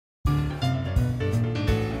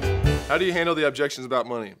How do you handle the objections about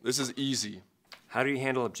money? This is easy. How do you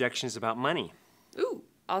handle objections about money? Ooh,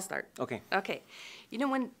 I'll start. Okay. Okay. You know,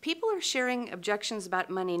 when people are sharing objections about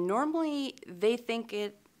money, normally they think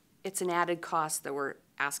it's an added cost that we're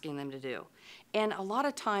asking them to do. And a lot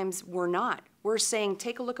of times we're not. We're saying,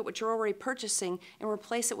 take a look at what you're already purchasing and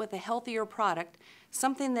replace it with a healthier product,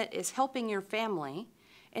 something that is helping your family,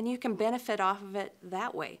 and you can benefit off of it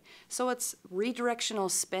that way. So it's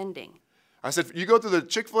redirectional spending. I said, you go through the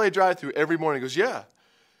Chick-fil-A drive-thru every morning. He goes, yeah.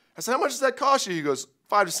 I said, how much does that cost you? He goes,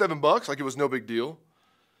 $5 to $7, like it was no big deal.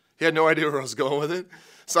 He had no idea where I was going with it.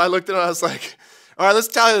 So I looked at him, I was like, all right, let's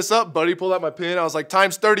tally this up, buddy. Pulled out my pen. I was like,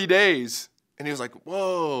 times 30 days. And he was like,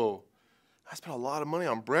 whoa, I spent a lot of money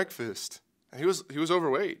on breakfast. And he was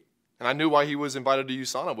overweight. And I knew why he was invited to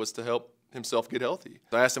USANA was to help himself get healthy.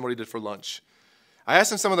 So I asked him what he did for lunch. I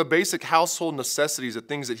asked him some of the basic household necessities, the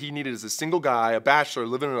things that he needed as a single guy, a bachelor,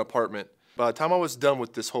 living in an apartment. By the time I was done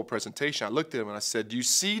with this whole presentation, I looked at him and I said, do you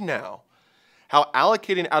see now how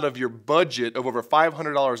allocating out of your budget of over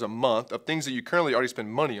 $500 a month of things that you currently already spend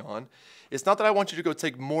money on, it's not that I want you to go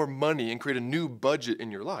take more money and create a new budget in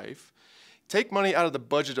your life. Take money out of the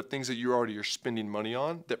budget of things that you already are spending money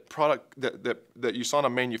on, that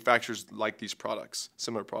USANA manufactures like these products,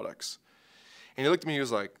 similar products. And he looked at me, he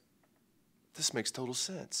was like, this makes total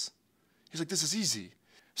sense. He's like, this is easy.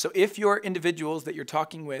 So if your individuals that you're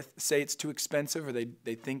talking with say it's too expensive, or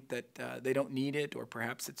they think that they don't need it, or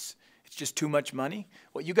perhaps it's just too much money,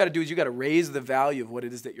 what you got to do is you got to raise the value of what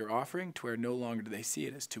it is that you're offering to where no longer do they see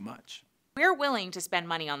it as too much. We're willing to spend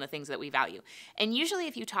money on the things that we value. And usually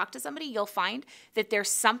if you talk to somebody, you'll find that there's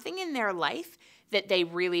something in their life that they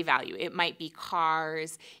really value. It might be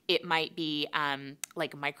cars, it might be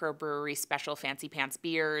like microbrewery special fancy pants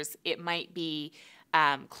beers, it might be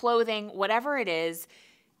clothing, whatever it is.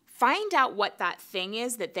 Find out what that thing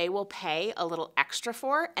is that they will pay a little extra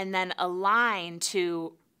for, and then align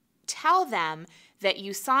to tell them that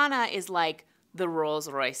USANA is like the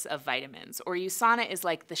Rolls-Royce of vitamins, or USANA is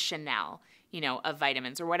like the Chanel, of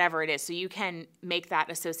vitamins, or whatever it is. So you can make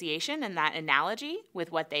that association and that analogy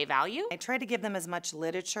with what they value. I try to give them as much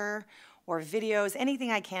literature or videos,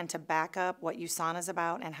 anything I can to back up what USANA is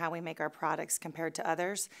about and how we make our products compared to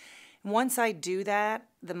others. Once I do that,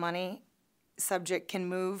 the money subject can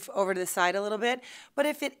move over to the side a little bit. But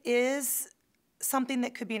if it is something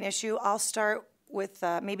that could be an issue, I'll start with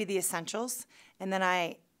maybe the essentials, and then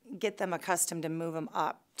I get them accustomed to move them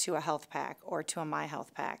up to a health pack or to a My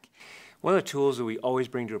Health pack. One of the tools that we always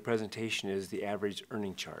bring to a presentation is the average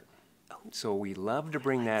earning chart. So we love to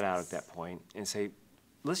bring that out at that point and say,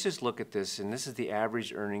 let's just look at this, and this is the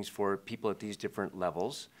average earnings for people at these different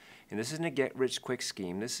levels. And this isn't a get-rich-quick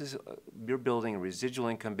scheme. This is, you're building a residual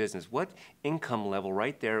income business. What income level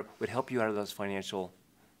right there would help you out of those financial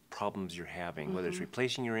problems you're having, whether it's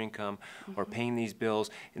replacing your income or paying these bills?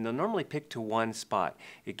 And they'll normally pick to one spot.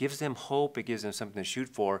 It gives them hope. It gives them something to shoot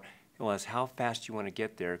for. Well, that's how fast you want to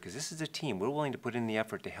get there, because this is a team. We're willing to put in the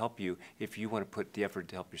effort to help you if you want to put the effort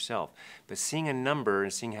to help yourself. But seeing a number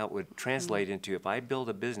and seeing how it would translate into, if I build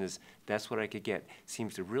a business, that's what I could get,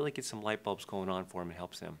 seems to really get some light bulbs going on for them and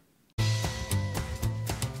helps them.